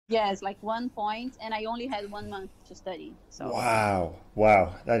Yes, like 1 point, and I only had 1 month to study. So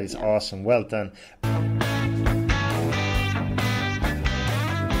Wow, that is yeah. awesome. Well done.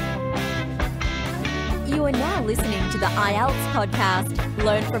 You are now listening to the IELTS podcast.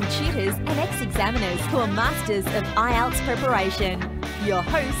 Learn from tutors and ex-examiners who are masters of IELTS preparation. Your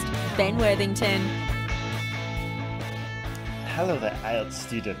host, Ben Worthington. Hello there, IELTS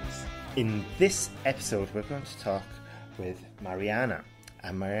students. In this episode, we're going to talk with Mariana.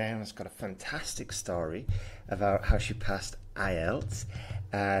 And Mariana's got a fantastic story about how she passed IELTS.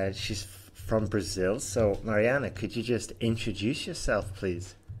 She's from Brazil. So, Mariana, could you just introduce yourself,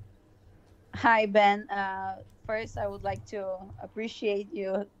 please? Hi, Ben. First, I would like to appreciate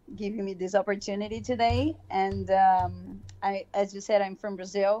you giving me this opportunity today. And as you said, I'm from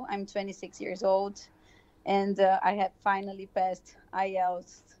Brazil. I'm 26 years old, and I have finally passed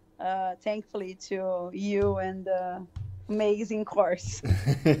IELTS, thankfully to you and the amazing course.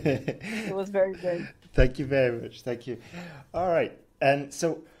 It was very good. Thank you very much. Thank you. All right. And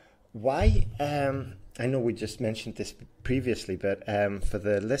so why, I know we just mentioned this previously, but for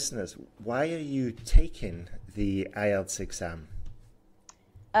the listeners, why are you taking the IELTS exam?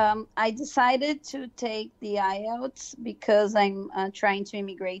 I decided to take the IELTS because I'm trying to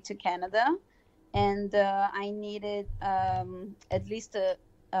immigrate to Canada, and I needed at least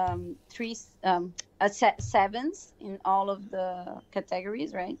sevens in all of the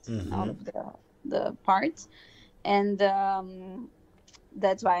categories, right? In all of the parts, and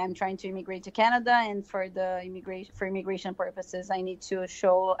that's why I'm trying to immigrate to Canada. And for immigration purposes, I need to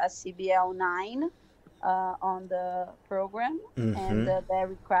show a CBL 9 on the program, and that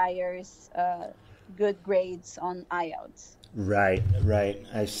requires good grades on IELTS. Right.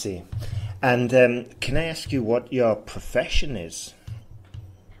 I see. And can I ask you what your profession is?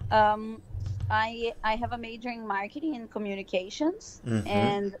 I have a major in marketing and communications,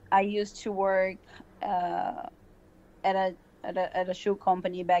 and I used to work at a shoe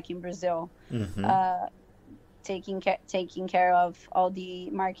company back in Brazil, taking care of all the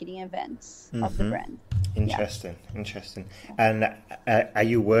marketing events of the brand. Interesting. And are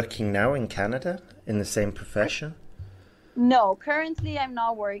you working now in Canada in the same profession? No, currently I'm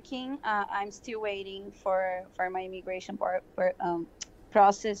not working. I'm still waiting for my immigration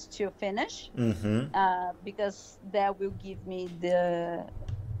process to finish, because that will give me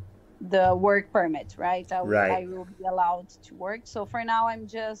the work permit, right? I will be allowed to work. So for now, I'm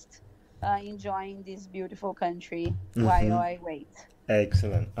just enjoying this beautiful country while I wait.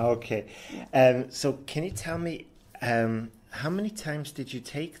 Excellent. Okay. Yeah. So can you tell me, how many times did you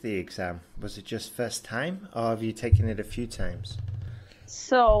take the exam? Was it just first time, or have you taken it a few times?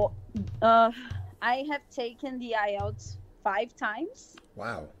 So I have taken the IELTS 5 times.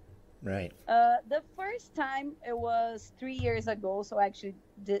 Wow. Right. The first time, it was 3 years ago, so actually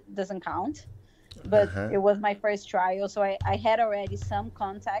doesn't count. But it was my first trial, so I had already some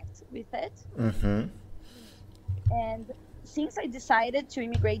contact with it. And since I decided to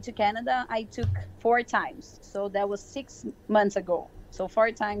immigrate to Canada, I took 4 times. So that was 6 months ago. So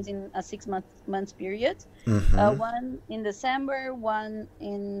 4 times in a 6 months period. One in December, one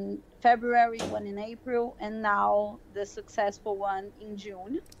in February, one in April, and now the successful one in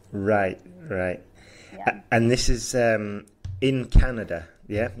June. Right. Yeah. And this is in Canada,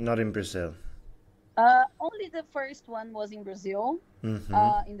 yeah? Not in Brazil? Only the first one was in Brazil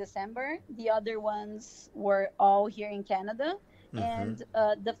in December. The other ones were all here in Canada. And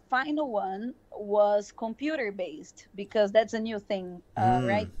the final one was computer-based, because that's a new thing,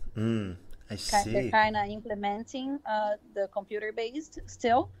 right? I see. They're kind of implementing the computer-based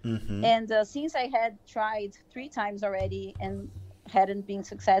still. And since I had tried 3 times already and hadn't been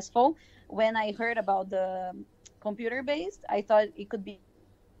successful, when I heard about the computer-based, I thought it could be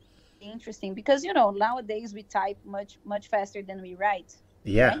interesting, because nowadays we type much faster than we write.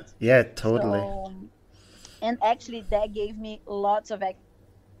 Right? Yeah, totally. So, and actually that gave me lots of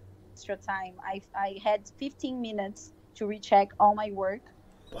extra time. I had 15 minutes to recheck all my work.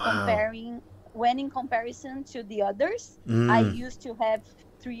 When in comparison to the others, I used to have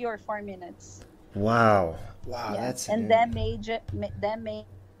 3 or 4 minutes. Wow, yeah. That made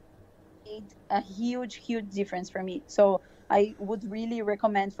a huge difference for me. So I would really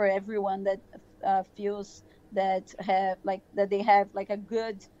recommend for everyone that feels that they have a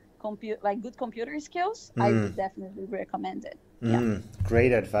good computer skills. I would definitely recommend it.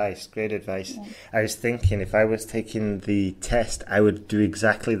 Great advice. Yeah. I was thinking, if I was taking the test, I would do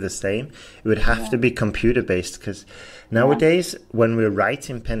exactly the same. It would have to be computer based, because nowadays when we're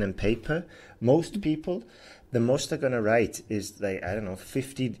writing pen and paper, most people, the most they're going to write is like, I don't know,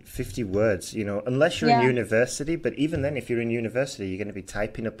 50 words, you know, unless you're in university. But even then, if you're in university, you're going to be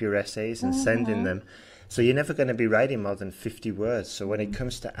typing up your essays and sending them. So you're never going to be writing more than 50 words. So when it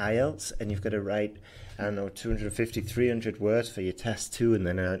comes to IELTS and you've got to write, I don't know, 250, 300 words for your test 2 and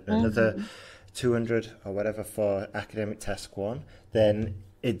then another 200 or whatever for academic task 1, then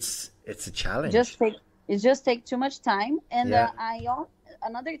it's a challenge. It just takes too much time. And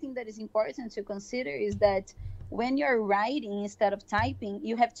another thing that is important to consider is that when you're writing instead of typing,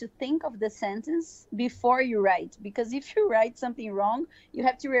 you have to think of the sentence before you write. Because if you write something wrong, you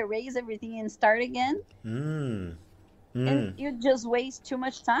have to erase everything and start again. And you just waste too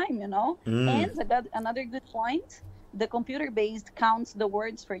much time, you know. And another good point, the computer-based counts the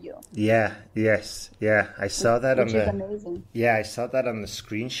words for you. I saw that which is amazing. I saw that on the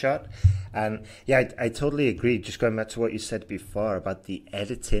screenshot. And I totally agree. Just going back to what you said before about the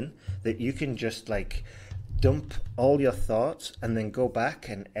editing, that you can just like dump all your thoughts and then go back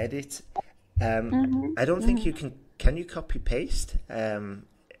and edit. I don't think you can you copy paste?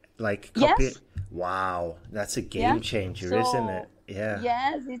 Like copy Yes. Wow, that's a game changer, isn't it? Yeah.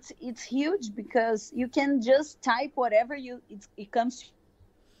 Yes, it's huge because you can just type whatever it comes to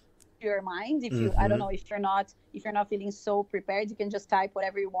your mind. If you I don't know, if you're not feeling so prepared, you can just type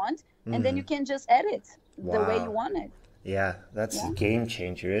whatever you want and then you can just edit the way you want it. Yeah, that's a game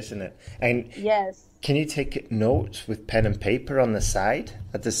changer, isn't it? And yes. Can you take notes with pen and paper on the side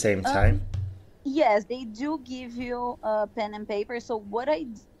at the same time? Yes, they do give you pen and paper. So what I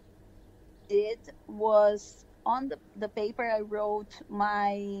did was on the paper I wrote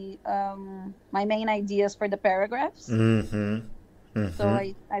my my main ideas for the paragraphs. So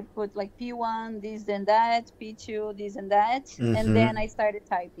I put like P1, this and that, P2, this and that, and then I started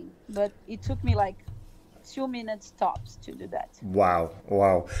typing. But it took me like 2 minutes tops to do that.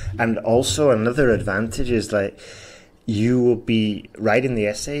 Wow. And also another advantage is like you will be writing the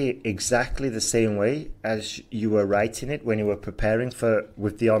essay exactly the same way as you were writing it when you were preparing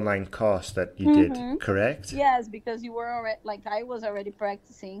with the online course that you did, correct? Yes, because you were already, like I was already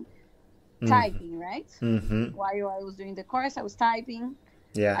practicing typing, right? While I was doing the course, I was typing.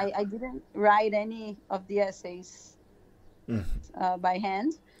 Yeah. I didn't write any of the essays by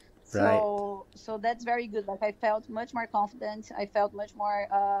hand. So that's very good. Like I felt much more confident. I felt much more,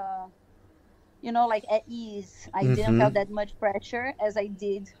 like at ease. I didn't feel that much pressure as I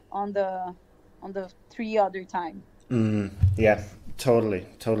did on the 3 other time. Yeah,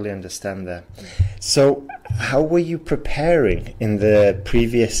 totally understand that. So how were you preparing in the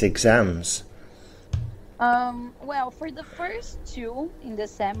previous exams? Well, for the first 2 in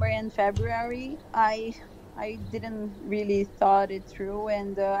December and February, I didn't really thought it through,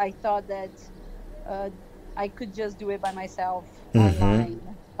 and I thought that I could just do it by myself online,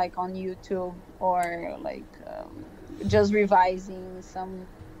 like on YouTube, or like just revising some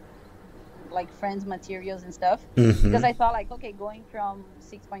like friends' materials and stuff. Because I thought like, okay, going from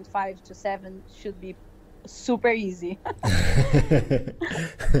 6.5 to 7 should be super easy.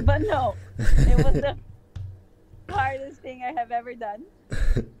 But no, it was the hardest thing I have ever done.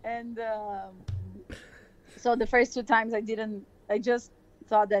 And so the first 2 times I just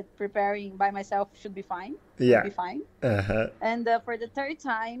thought that preparing by myself should be fine. Yeah. Be fine. And for the 3rd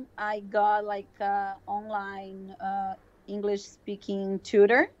time, I got like online English speaking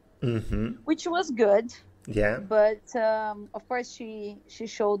tutor, which was good. Yeah. But of course, she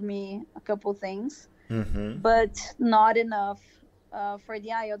showed me a couple things, but not enough for the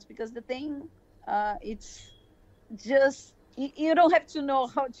IELTS, because the thing, it's just, you don't have to know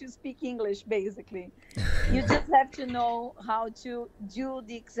how to speak English, basically. You just have to know how to do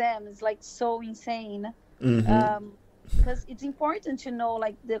the exam. It's like so insane. Because it's important to know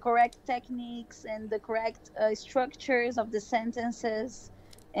like the correct techniques and the correct structures of the sentences,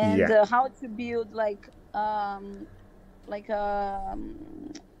 and how to build like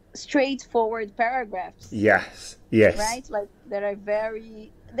straightforward paragraphs. Yes. Right? Like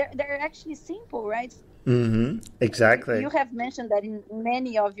they're actually simple, right? Exactly. You have mentioned that in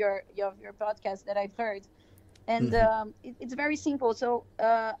many of your podcasts that I've heard, and it's very simple. So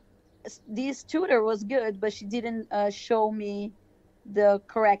this tutor was good, but she didn't show me the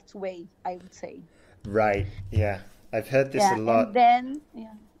correct way, I would say. Right. Yeah, I've heard this a lot. And then,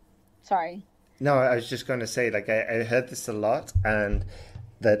 sorry. No, I was just going to say, like, I heard this a lot, and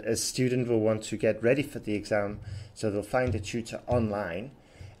that a student will want to get ready for the exam, so they'll find a tutor online.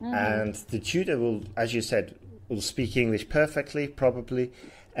 And the tutor will, as you said, will speak English perfectly, probably,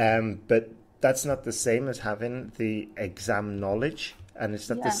 but that's not the same as having the exam knowledge, and it's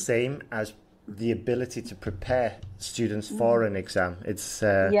not the same as the ability to prepare students for an exam. It's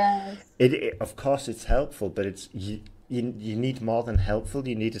Yes. of course it's helpful, but it's you need more than helpful.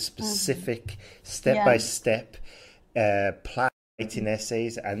 You need a specific step by step plan, writing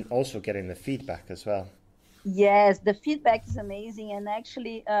essays, and also getting the feedback as well. Yes, the feedback is amazing. And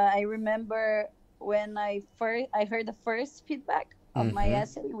actually, I remember when I heard the first feedback of my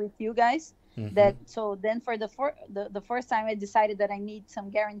essay with you guys. That so then for the first time I decided that I need some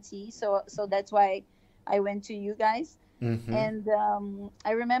guarantee. So that's why I went to you guys. And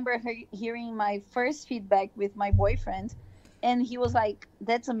I remember hearing my first feedback with my boyfriend, and he was like,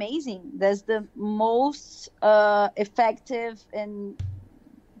 "That's amazing. That's the most effective and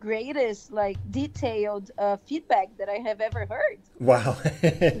greatest, like, detailed feedback that I have ever heard." Wow.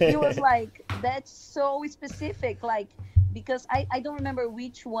 He was like, "That's so specific." Like, because I don't remember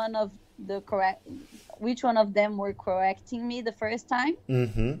which one of them were correcting me the first time.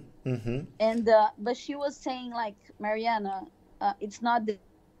 And but she was saying, like, "Mariana, it's not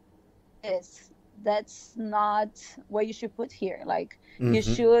this. That's not what you should put here. Like, you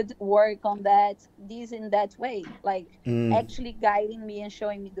should work on that, this in that way." Like, actually guiding me and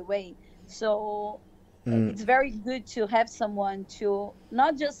showing me the way. So it's very good to have someone to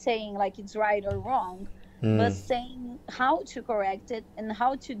not just saying like it's right or wrong, but saying how to correct it and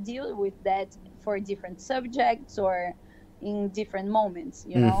how to deal with that for different subjects or in different moments,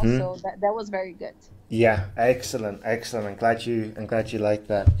 you know. So that was very good. Yeah, excellent. I'm glad you like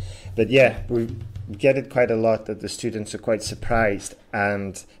that. But yeah, we get it quite a lot that the students are quite surprised,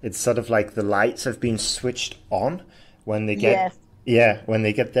 and it's sort of like the lights have been switched on when they get when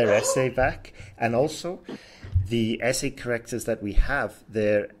they get their essay back. And also the essay correctors that we have,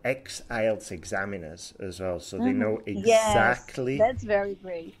 they're ex-IELTS examiners as well, so they know exactly. Yes, that's very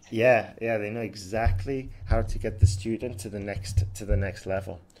great. Yeah, they know exactly how to get the student to the next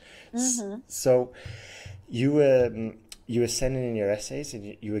level. So you were sending in your essays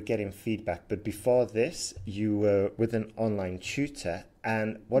and you were getting feedback, but before this you were with an online tutor.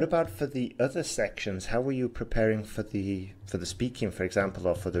 And what about for the other sections? How were you preparing for the speaking, for example,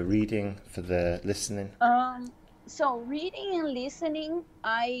 or for the reading, for the listening? So reading and listening,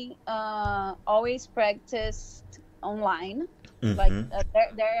 I always practiced online. Like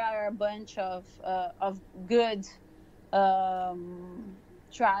there are a bunch of good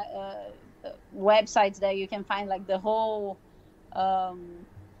websites that you can find, like the whole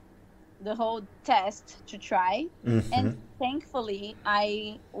test to try. And thankfully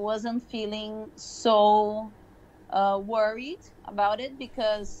I wasn't feeling so worried about it,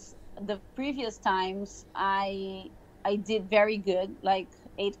 because the previous times I did very good, like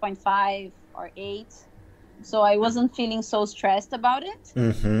 8.5 or 8, so I wasn't feeling so stressed about it.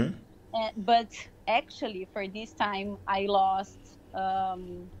 But actually for this time I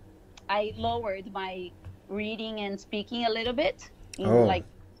lowered my reading and speaking a little bit, like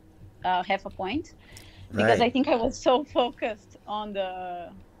half a point, because I think I was so focused on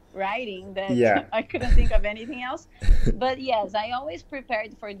the writing that I couldn't think of anything else. But yes, I always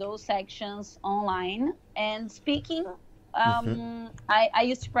prepared for those sections online. And speaking, I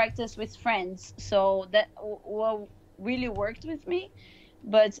used to practice with friends, so that really worked with me,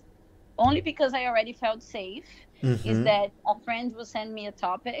 but only because I already felt safe. Is that a friend would send me a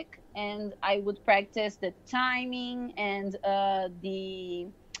topic and I would practice the timing and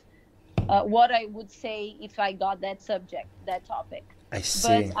what I would say if I got that topic. I see.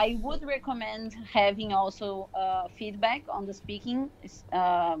 But I would recommend having also feedback on the speaking,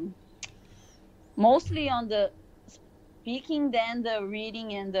 mostly on the speaking, then the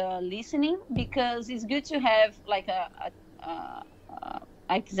reading and the listening, because it's good to have like a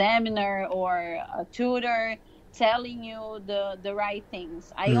examiner or a tutor telling you the right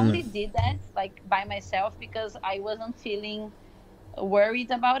things. I only did that like by myself because I wasn't feeling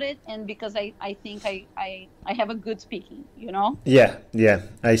worried about it, and because I think I have a good speaking, you know. Yeah,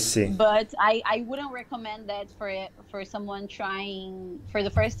 I see. But I wouldn't recommend that for someone trying for the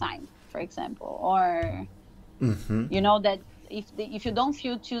first time, for example, or you know, that if you don't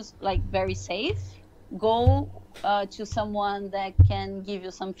feel too like very safe, go to someone that can give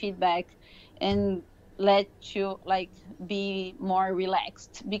you some feedback and let you like be more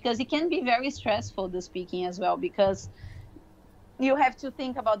relaxed, because it can be very stressful, the speaking as well, because you have to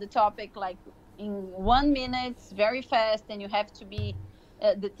think about the topic like in 1 minute very fast, and you have to be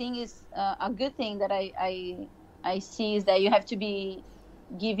the thing is a good thing that I see is that you have to be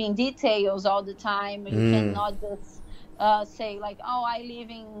giving details all the time. You cannot just say like, oh, I live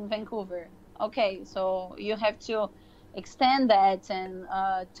in Vancouver. Okay, so you have to extend that and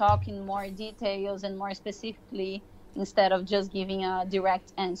talk in more details and more specifically instead of just giving a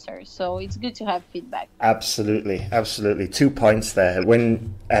direct answer. So it's good to have feedback. Absolutely, absolutely. 2 points there.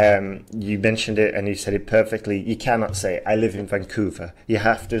 When you mentioned it and you said it perfectly, you cannot say, I live in Vancouver. You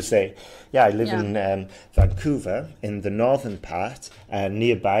have to say, yeah, I live in Vancouver, in the northern part.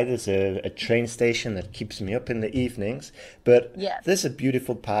 Nearby, there's a train station that keeps me up in the evenings. But there's a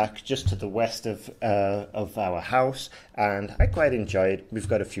beautiful park just to the west of our house, and I quite enjoy it. We've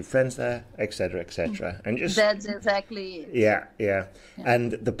got a few friends there, etc., etc. And just that's exactly it. Yeah.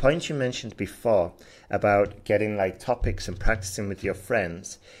 And the point you mentioned before about getting like topics and practicing with your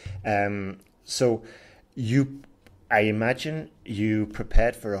friends. So I imagine you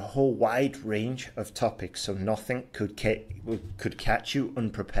prepared for a whole wide range of topics, so nothing could catch you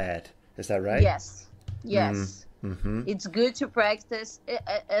unprepared. Is that right? Yes. Mm-hmm. It's good to practice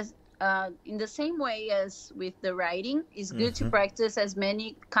as in the same way as with the writing. It's good to practice as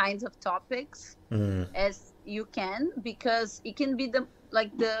many kinds of topics as you can, because it can be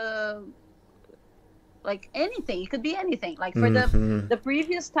anything. It could be anything. Like for the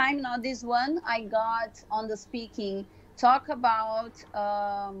previous time, not this one, I got on the speaking talk about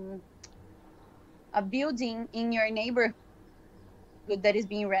a building in your neighborhood that is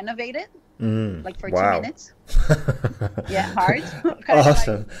being renovated. Like for 2 minutes. Hard.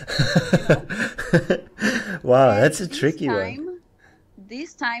 Awesome. Wow, that's a tricky one.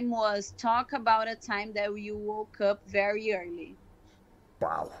 This time was talk about a time that you woke up very early.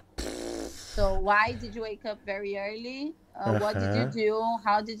 Wow. So why did you wake up very early? What did you do?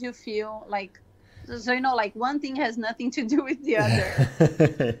 How did you feel? Like, so like one thing has nothing to do with the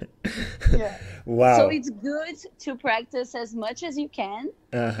other. Wow. So it's good to practice as much as you can,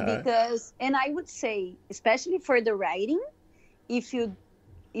 because, and I would say, especially for the writing, if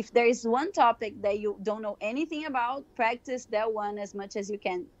there is one topic that you don't know anything about, practice that one as much as you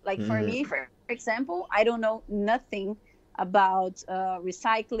can. Like for me, for example, I don't know nothing about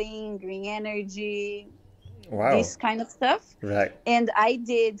recycling, green energy, this kind of stuff. Right. And I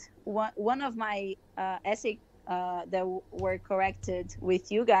did one of my essay that were corrected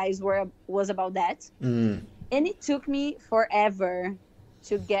with you guys was about that. And it took me forever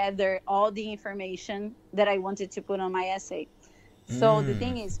to gather all the information that I wanted to put on my essay. So the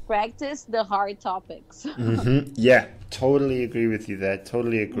thing is, practice the hard topics. Yeah, totally agree with you there.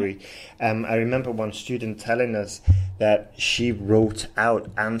 Totally agree. I remember one student telling us that she wrote out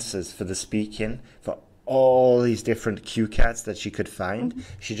answers for the speaking for all these different cue cards that she could find.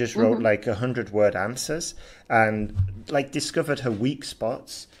 She just wrote like 100-word answers and like discovered her weak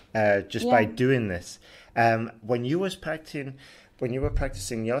spots just by doing this. When you were practicing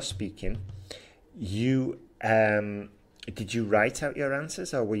your speaking, did you write out your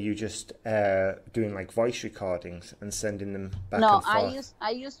answers, or were you just doing like voice recordings and sending them back and forth? No, I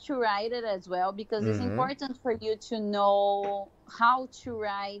used to write it as well, because it's important for you to know how to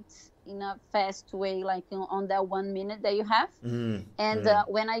write in a fast way, like on that 1 minute that you have. And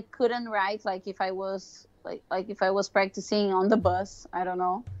when I couldn't write, like if I was if I was practicing on the bus, I don't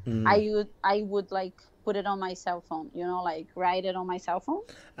know, I would like put it on my cell phone, like write it on my cell phone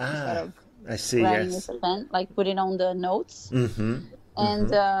instead of I see. Writing with a pen, like put it on the notes, and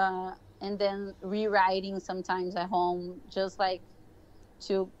then rewriting sometimes at home, just like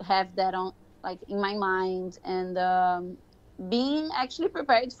to have that on, like in my mind, and being actually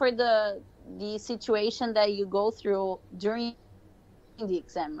prepared for the situation that you go through during the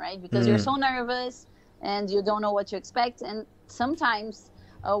exam, right? Because you're so nervous and you don't know what to expect, and sometimes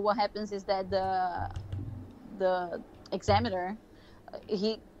what happens is that the examiner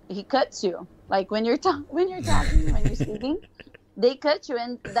he cuts you, like when you're talking, when you're speaking, they cut you,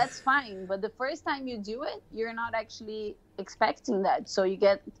 and that's fine. But the first time you do it, you're not actually expecting that, so you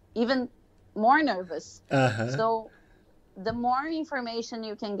get even more nervous. So the more information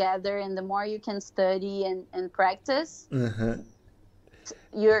you can gather and the more you can study and practice,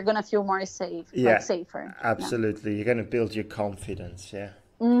 you're gonna feel more safe, like safer. Absolutely. You're gonna build your confidence. Yes.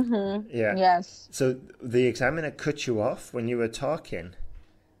 So the examiner cut you off when you were talking?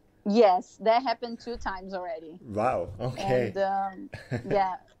 Yes, that happened 2 times already. Wow. Okay. And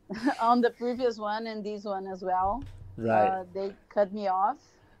on the previous one and this one as well. Right. They cut me off,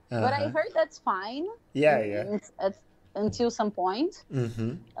 but I heard that's fine. Until some point.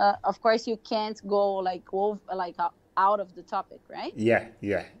 Of course, you can't go like out of the topic, right? Yeah,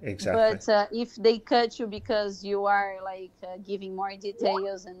 exactly. But if they cut you because you are like giving more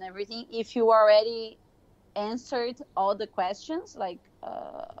details and everything, if you already answered all the questions, like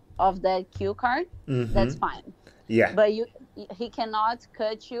of that cue card, that's fine. Yeah. But he cannot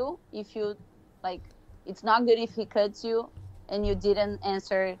cut you if you like. It's not good if he cuts you and you didn't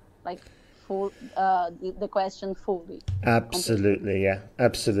answer like the question fully. Absolutely, yeah,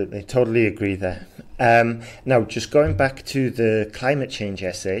 absolutely, totally agree there. Now, just going back to the climate change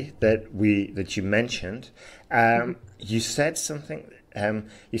essay that you mentioned, you said something.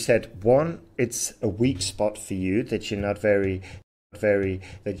 You said one, it's a weak spot for you, that you're not very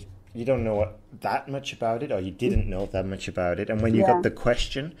that you don't know that much about it, or you didn't know that much about it, and when you got the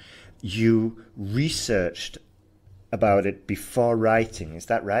question, you researched about it before writing. Is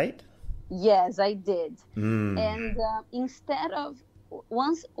that right? Yes, I did. And instead of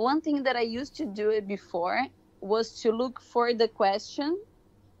one thing that I used to do it before was to look for the question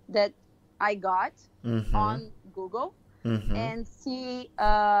that I got on Google and see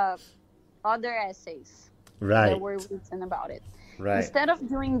other essays that were written about it. Right. Instead of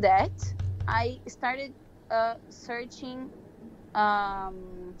doing that, I started searching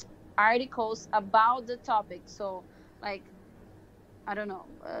articles about the topic. So, like, I don't know,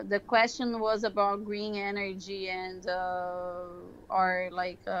 the question was about green energy and or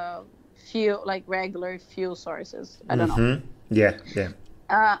like fuel, like regular fuel sources. I don't know. Yeah.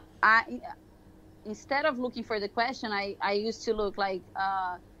 Instead of looking for the question, I used to look like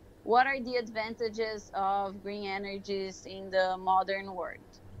what are the advantages of green energies in the modern world?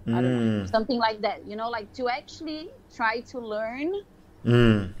 I don't know, something like that. You know, like to actually try to learn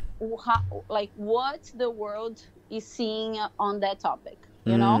how, like what the world is seeing on that topic.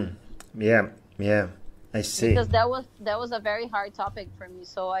 You know? Yeah. I see. Because that was a very hard topic for me,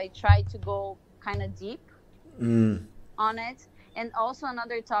 so I tried to go kind of deep on it. And also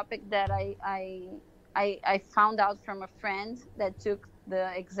another topic that I found out from a friend that took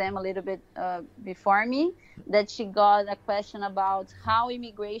the exam a little bit before me, that she got a question about how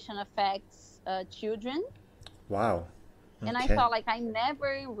immigration affects children. Wow. Okay. And I thought, like, I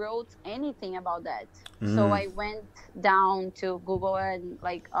never wrote anything about that. So I went down to Google and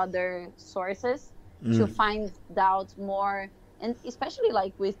like other sources to find out more, and especially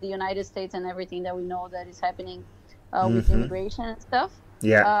like with the United States and everything that we know that is happening with immigration and stuff.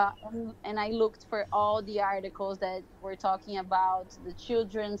 Yeah. And I looked for all the articles that were talking about the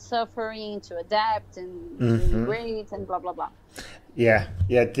children suffering to adapt and to immigrate and blah blah blah. Yeah.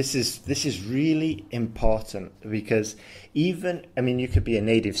 This is really important, because even, I mean, you could be a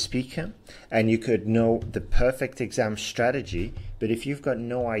native speaker and you could know the perfect exam strategy, but if you've got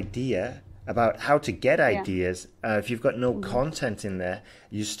no idea about how to get ideas, if you've got no content in there,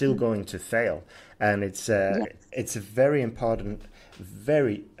 you're still going to fail. And it's a very important,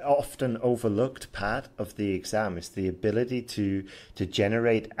 very often overlooked part of the exam, is the ability to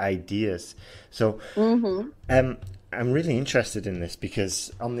generate ideas. So I'm really interested in this,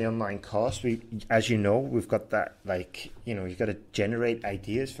 because on the online course, as you know, we've got that, like, you know, you've got to generate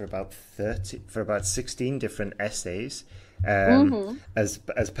ideas for about 16 different essays as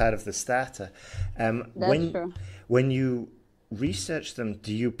part of the starter. That's true. When you research them,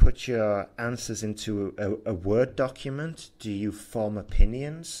 do you put your answers into a Word document? Do you form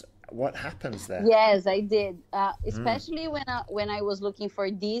opinions? What happens there? Yes, I did. Especially when I was looking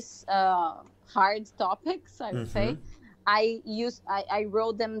for these hard topics, I would say, I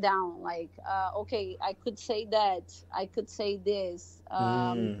wrote them down. Like, okay, I could say that. I could say this.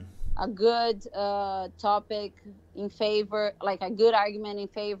 A good topic in favor, like a good argument in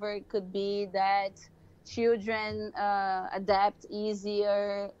favor, could be that children adapt easily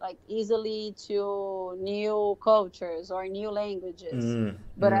to new cultures or new languages.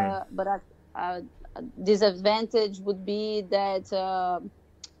 But a disadvantage would be that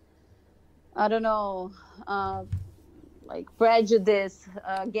I don't know, like prejudice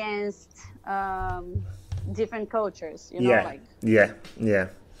against different cultures. You know, like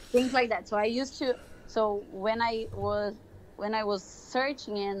things like that. So I used to. So when I was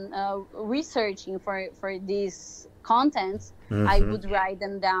searching and researching for these contents, I would write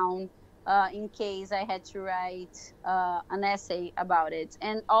them down in case I had to write an essay about it.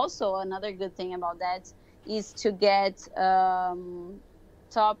 And also another good thing about that is to get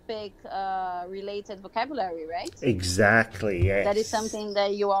topic related vocabulary, right? Exactly, yes. That is something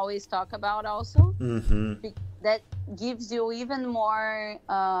that you always talk about also. That gives you even more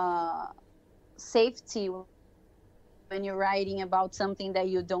safety when you're writing about something that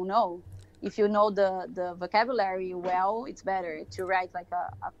you don't know. If you know the vocabulary well, it's better to write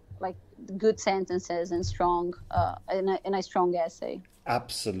like good sentences and strong in a strong essay.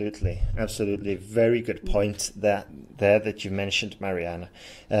 Absolutely. Very good point that you mentioned, Mariana.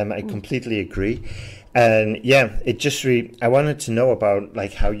 I completely agree. And yeah, it just I wanted to know about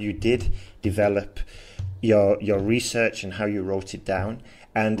like how you did develop your research and how you wrote it down.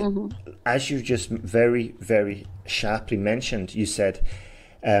 And as you just very, very sharply mentioned, you said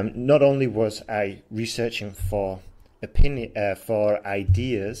not only was I researching for for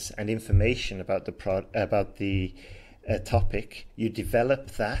ideas and information about the topic, you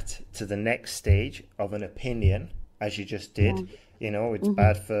develop that to the next stage of an opinion, as you just did. Yeah. You know, it's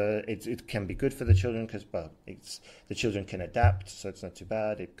bad for it can be good for the children because, well, the children can adapt, so it's not too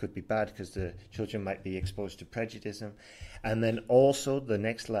bad. It could be bad because the children might be exposed to prejudice. And then also the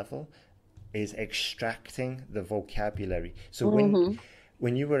next level is extracting the vocabulary. So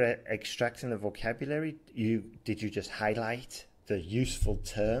when you were extracting the vocabulary, did you just highlight the useful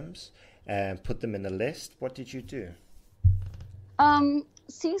terms and put them in a list? What did you do?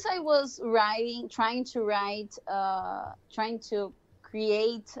 Since I was trying to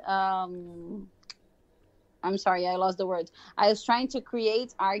create, I'm sorry, I lost the word. I was trying to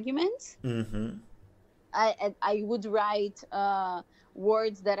create arguments. I would write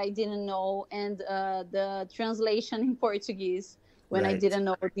words that I didn't know, and the translation in Portuguese. When I didn't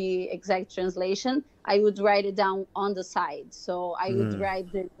know the exact translation, I would write it down on the side. So I would write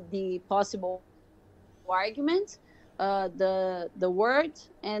the possible argument, the word,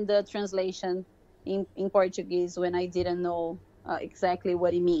 and the translation in Portuguese when I didn't know exactly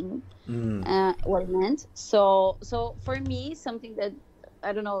what it meant. So for me, something that,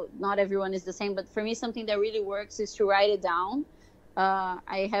 I don't know, not everyone is the same, but for me, something that really works is to write it down.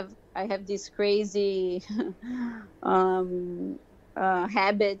 I have this crazy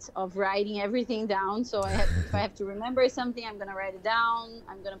habit of writing everything down. So if I have to remember something, I'm gonna write it down.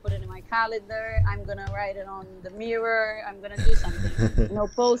 I'm gonna put it in my calendar. I'm gonna write it on the mirror. I'm gonna do something.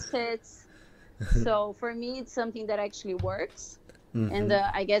 Post-its. So for me, it's something that actually works, and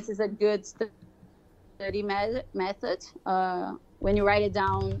I guess it's a good study method. When you write it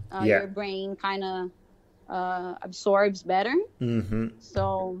down, your brain kind of absorbs better.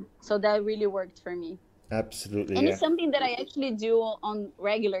 So that really worked for me. Absolutely. And it's something that I actually do on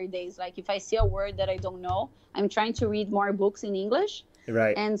regular days. Like if I see a word that I don't know, I'm trying to read more books in English.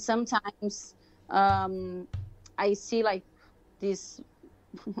 Right. And sometimes I see like these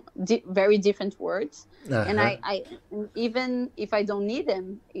very different words. And I even if I don't need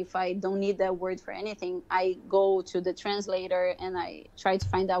them, if I don't need that word for anything, I go to the translator and I try to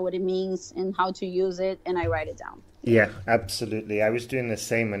find out what it means and how to use it, and I write it down. Yeah, absolutely. I was doing the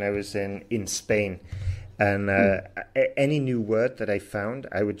same when I was in Spain. And any new word that I found,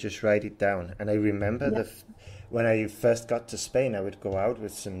 I would just write it down. And I remember when I first got to Spain, I would go out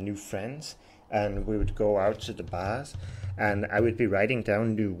with some new friends, and we would go out to the bars, and I would be writing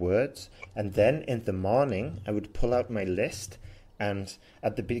down new words. And then in the morning, I would pull out my list. And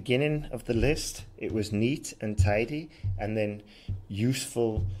at the beginning of the list, it was neat and tidy, and then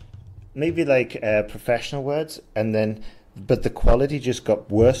useful, maybe like professional words, and then but the quality just got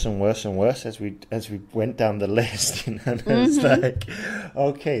worse and worse and worse as we went down the list. And it's like,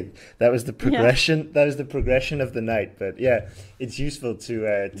 okay, that was the progression. That was the progression of the night. But yeah, it's useful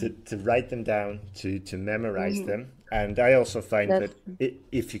to write them down, to memorize them. And I also find that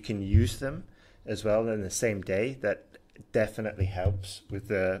if you can use them as well in the same day, that definitely helps with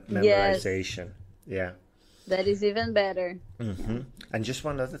the memorization. Yeah, that is even better. And just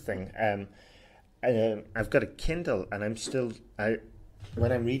one other thing. I've got a Kindle, and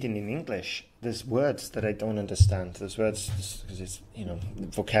when I'm reading in English, there's words that I don't understand. There's words because it's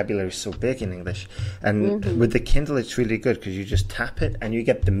vocabulary is so big in English, and with the Kindle it's really good because you just tap it and you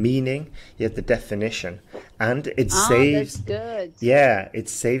get the meaning, you get the definition, and it saves. That's good. Yeah, it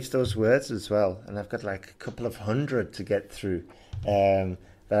saves those words as well, and I've got like a couple of hundred to get through, that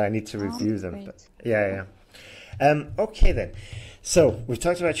I need to review them. But, yeah. Okay then. So we've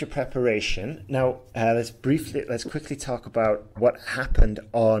talked about your preparation. Now let's quickly talk about what happened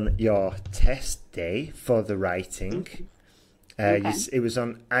on your test day for the writing. It was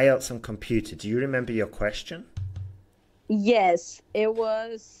on IELTS on computer. Do you remember your question? Yes, it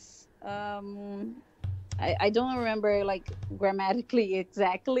was. I don't remember like grammatically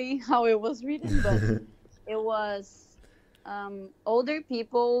exactly how it was written, but it was older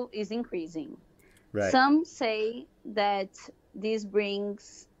people is increasing. Right. Some say that this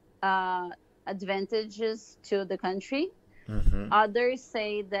brings advantages to the country. Others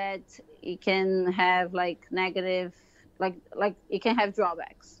say that it can have like negative, like it can have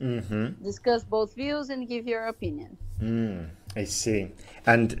drawbacks. Discuss both views and give your opinion. I see.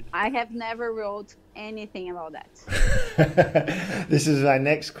 And I have never wrote anything about that. This is my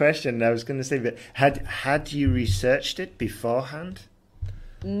next question. I was going to say, but had you researched it beforehand?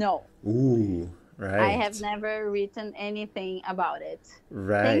 No. Ooh. Right. I have never written anything about it.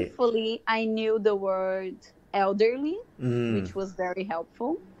 Right. Thankfully, I knew the word elderly, which was very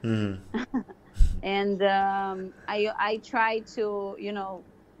helpful. And I tried to,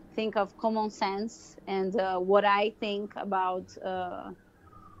 think of common sense and what I think about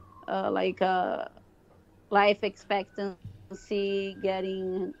like life expectancy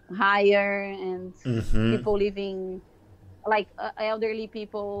getting higher and people living like elderly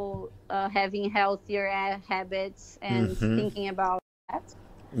people having healthier habits and thinking about that.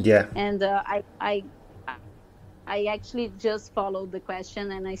 Yeah. And I actually just followed the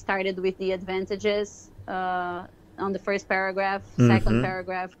question and I started with the advantages on the first paragraph, second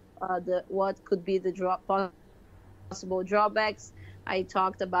paragraph, what could be the possible drawbacks. I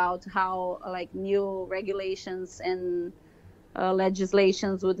talked about how like new regulations and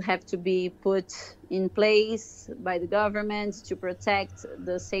legislations would have to be put in place by the government to protect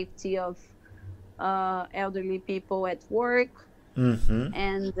the safety of elderly people at work.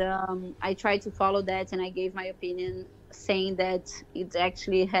 And I tried to follow that, and I gave my opinion saying that it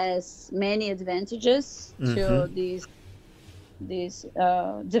actually has many advantages to this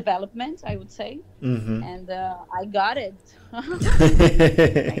development, I would say. And I got it.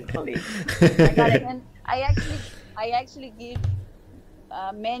 Thankfully, I got it. And I actually give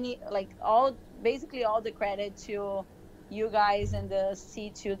many, like basically all the credit to you guys and the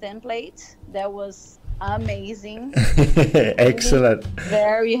C2 template. That was amazing. Excellent. Really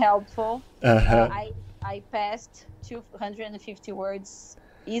very helpful. I passed 250 words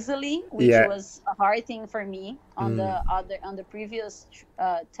easily, which was a hard thing for me on the previous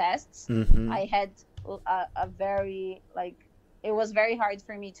tests. I had a very it was very hard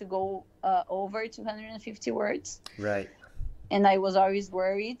for me to go over 250 words. Right. And I was always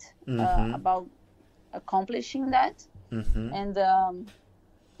worried about accomplishing that. And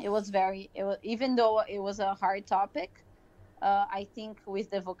even though it was a hard topic, I think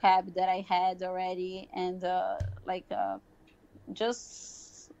with the vocab that I had already and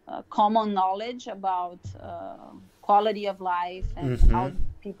just common knowledge about quality of life and how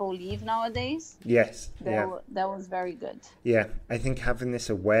people live nowadays. Yes. That was very good. Yeah. I think having this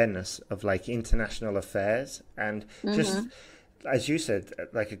awareness of like international affairs and just, as you said,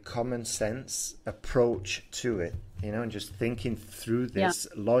 like a common sense approach to it, you know, and just thinking through this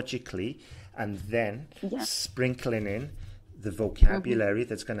logically and then sprinkling in the vocabulary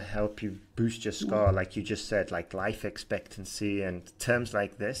that's going to help you boost your score, like you just said, like life expectancy and terms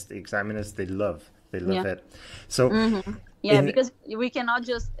like this. The examiners, they love it. So because we cannot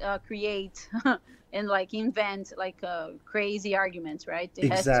just create and like invent like crazy arguments, right?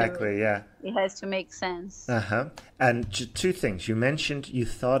 It has to make sense. And two things. You mentioned you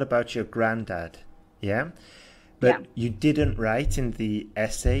thought about your granddad, but you didn't write in the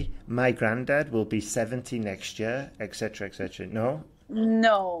essay, my granddad will be 70 next year, etc., etc. No,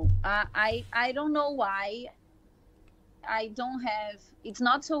 I don't know why. I don't have. It's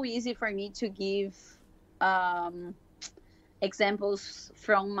not so easy for me to give examples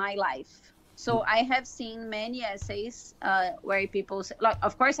from my life. So I have seen many essays where people say, like,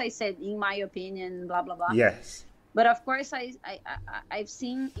 of course I said in my opinion, blah blah blah. Yes. But of course I've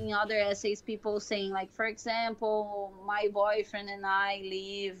seen in other essays people saying, like, for example, my boyfriend and I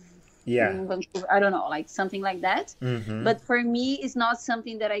live in Vancouver. I don't know, like something like that. But for me, it's not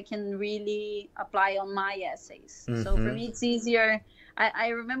something that I can really apply on my essays. So for me, it's easier. I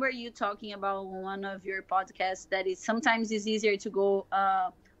remember you talking about one of your podcasts that sometimes it's easier to go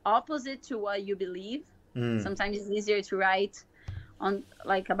opposite to what you believe. Sometimes it's easier to write on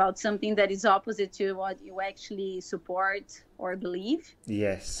like about something that is opposite to what you actually support or believe.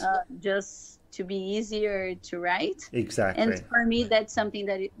 Yes. Just to be easier to write. Exactly. And for me, that's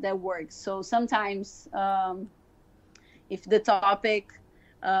something that works. So sometimes if the topic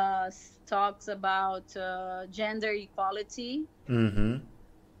talks about gender equality,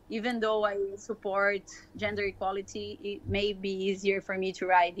 even though I support gender equality, it may be easier for me to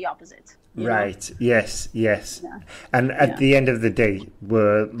write the opposite. Right. Yes. And at the end of the day,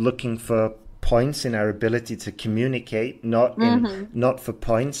 we're looking for points in our ability to communicate, not for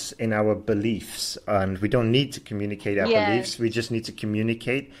points in our beliefs. And we don't need to communicate our beliefs. We just need to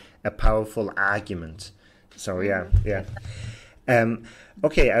communicate a powerful argument. So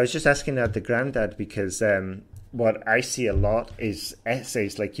okay, I was just asking about the granddad because what I see a lot is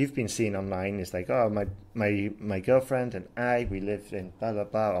essays like you've been seeing online is like, oh, my girlfriend and I, we live in blah, blah,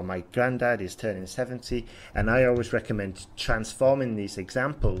 blah, or my granddad is turning 70. And I always recommend transforming these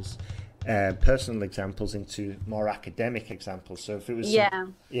examples, personal examples, into more academic examples. So if it was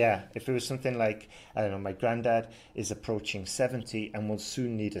if it was something like, I don't know, my granddad is approaching 70 and will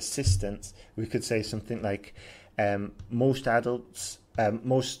soon need assistance, we could say something like, most adults,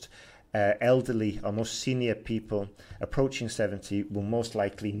 most elderly or most senior people approaching 70 will most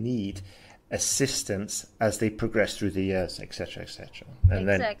likely need assistance as they progress through the years, etc., etc. And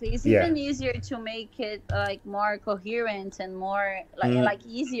exactly. then, It's yeah, even easier to make it like more coherent and more like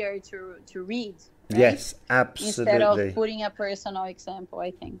easier to read, right? yes, Instead of absolutely. putting a personal example,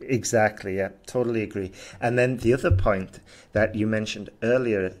 I think. Exactly, yeah, totally agree. And then the other point that you mentioned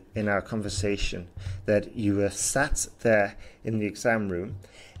earlier in our conversation, that you were sat there in the exam room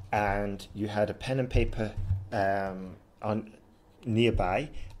and you had a pen and paper on nearby,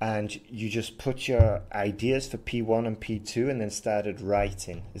 and you just put your ideas for P1 and P2 and then started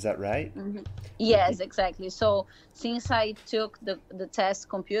writing. Is that right? Yes, exactly. So since I took the test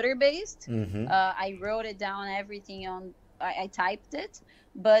computer based, I wrote it down, everything on, I typed it,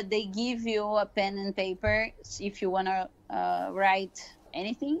 but they give you a pen and paper if you want to write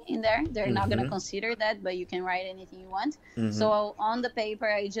anything in there. They're not going to consider that, but you can write anything you want. So on the paper,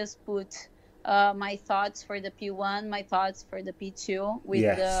 I just put my thoughts for the P1, my thoughts for the P2 with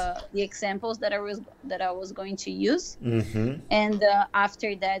the examples that I was going to use. And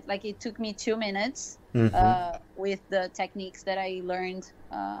after that, like, it took me 2 minutes with the techniques that I learned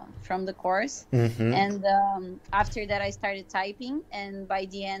from the course. And after that, I started typing, and by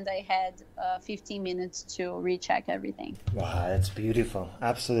the end, I had 15 minutes to recheck everything. Wow, that's beautiful.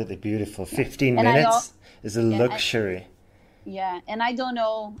 Absolutely beautiful. 15 minutes is a luxury. And I don't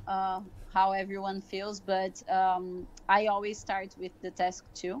know how everyone feels, but I always start with the task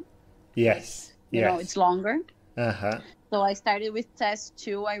 2. Yes. You know, it's longer. So I started with task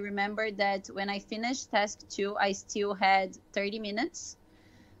 2. I remember that when I finished task 2, I still had 30 minutes.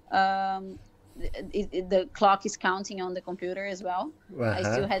 The clock is counting on the computer as well. I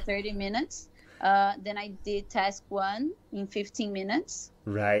still had 30 minutes. Then I did task 1 in 15 minutes.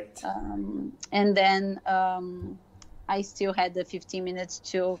 Right. And then I still had the 15 minutes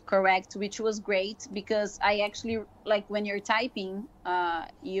to correct, which was great, because I actually, like, when you're typing,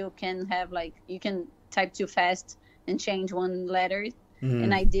 you can have, like, you can type too fast and change one letter.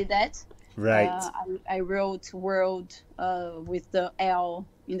 And I did that. Right. I wrote world with the L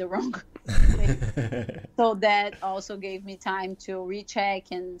in the wrong way. So that also gave me time to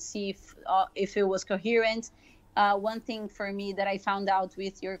recheck and see if it was coherent. One thing for me that I found out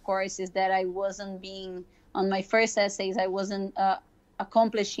with your course is that I wasn't being, on my first essays, I wasn't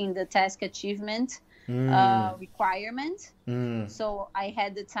accomplishing the task achievement requirement. So I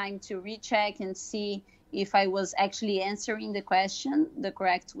had the time to recheck and see if I was actually answering the question the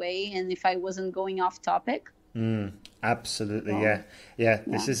correct way and if I wasn't going off topic. Absolutely, yeah.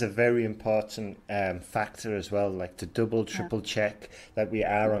 This is a very important factor as well, like to double, triple check that we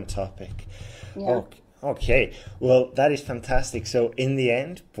are on topic. Okay, well, that is fantastic. So in the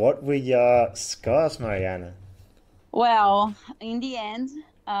end, what were your scores, Mariana? Well, in the end,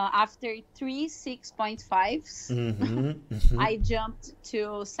 after 3 6.5s, I jumped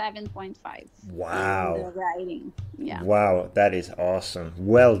to 7.5. Wow. In the writing. Yeah. Wow, that is awesome.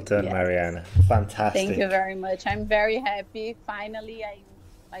 Well done, Mariana. Fantastic. Thank you very much. I'm very happy. Finally,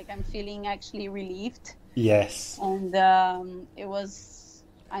 I'm feeling actually relieved. Yes. And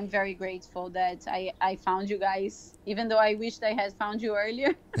I'm very grateful that I found you guys, even though I wished I had found you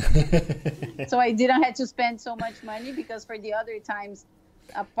earlier. So I didn't have to spend so much money, because for the other times,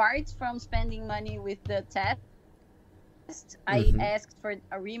 apart from spending money with the test, I asked for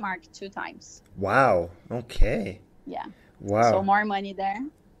a remark 2 times. Wow. Okay. Yeah. Wow. So more money there.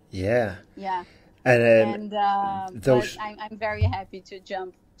 Yeah. Yeah. And but I'm very happy to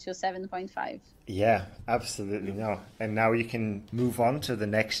jump to 7.5. Yeah, absolutely. No. And now you can move on to the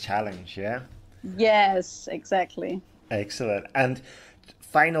next challenge, yeah? Yes, exactly. Excellent. And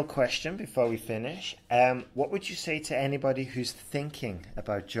final question before we finish. What would you say to anybody who's thinking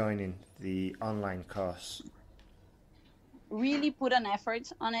about joining the online course? Really put an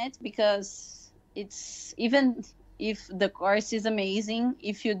effort on it, because it's, even if the course is amazing,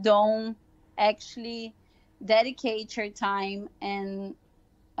 if you don't actually dedicate your time and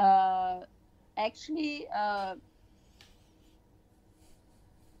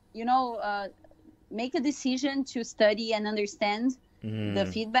make a decision to study and understand the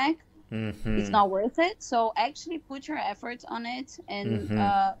feedback, it's not worth it. So actually put your effort on it and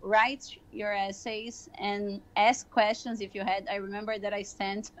write your essays and ask questions if you had. I remember that I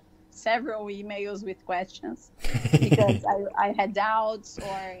sent several emails with questions because I had doubts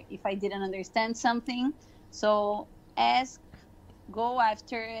or if I didn't understand something. So ask, go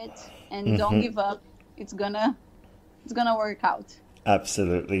after it, and don't give up. It's gonna work out.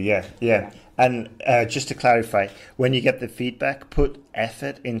 Absolutely, yeah. And just to clarify, when you get the feedback, put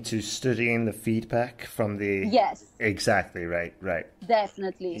effort into studying the feedback from the... Yes. Exactly, right.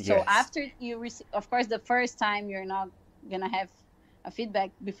 Definitely. Yes. So after you receive, of course, the first time you're not gonna have a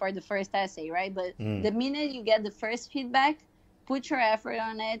feedback before the first essay, right? But the minute you get the first feedback, put your effort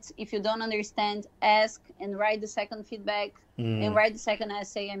on it. If you don't understand, ask and write the second feedback and write the second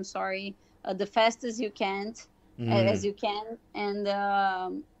essay. I'm sorry, the fastest you can, as you can.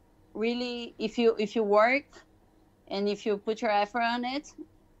 And really, if you work and if you put your effort on it,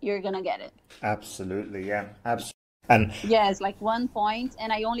 you're gonna get it. Absolutely, yeah, absolutely. And yeah, it's like 1 point,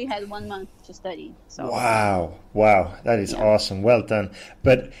 and I only had 1 month to study. So wow, that is awesome. Well done.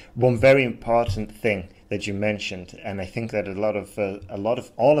 But one very important thing that you mentioned, and I think that a lot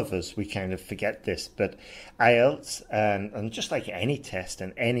of all of us, we kind of forget this, but IELTS and just like any test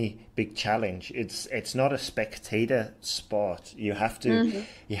and any big challenge, it's not a spectator sport. You have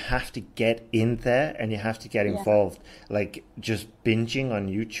to get in there and you have to get involved. Like just binging on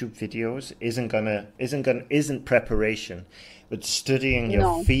YouTube videos isn't preparation, but studying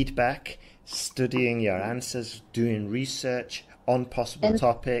your feedback, studying your answers, doing research on possible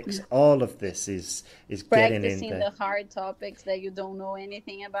topics, all of this is getting in there. Practicing the hard topics that you don't know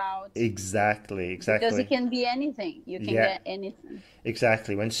anything about. Exactly. Because it can be anything. You can get anything.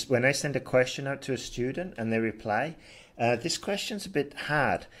 Exactly. When I send a question out to a student and they reply, this question's a bit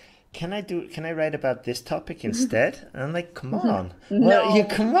hard. Can I write about this topic instead? And I'm like, come on. Well,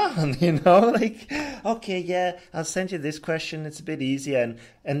 come on, like, okay, yeah, I'll send you this question. It's a bit easier.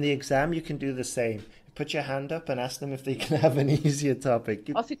 And the exam, you can do the same. Put your hand up and ask them if they can have an easier topic.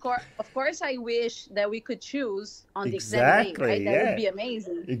 Of course, I wish that we could choose on the exam day, right? That would be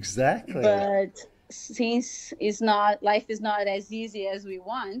amazing. Exactly. But since life is not as easy as we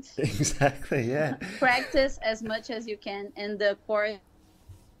want. Exactly, yeah. Practice as much as you can, and the course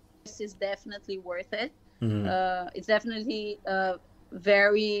is definitely worth it. It's definitely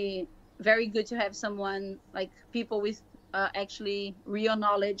very, very good to have someone, like people with actually real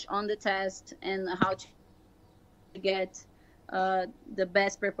knowledge on the test and how to get the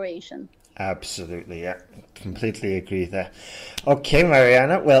best preparation. Absolutely, yeah. Completely agree there. Okay,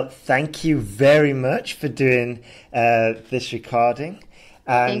 Mariana, well, thank you very much for doing this recording.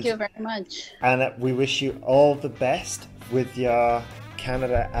 Thank you very much. And we wish you all the best with your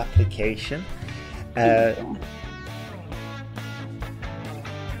Canada application. Thank you.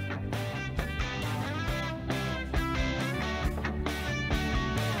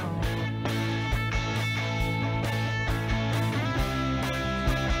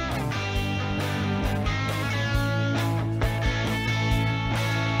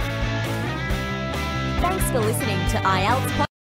 Thanks for listening to IELTS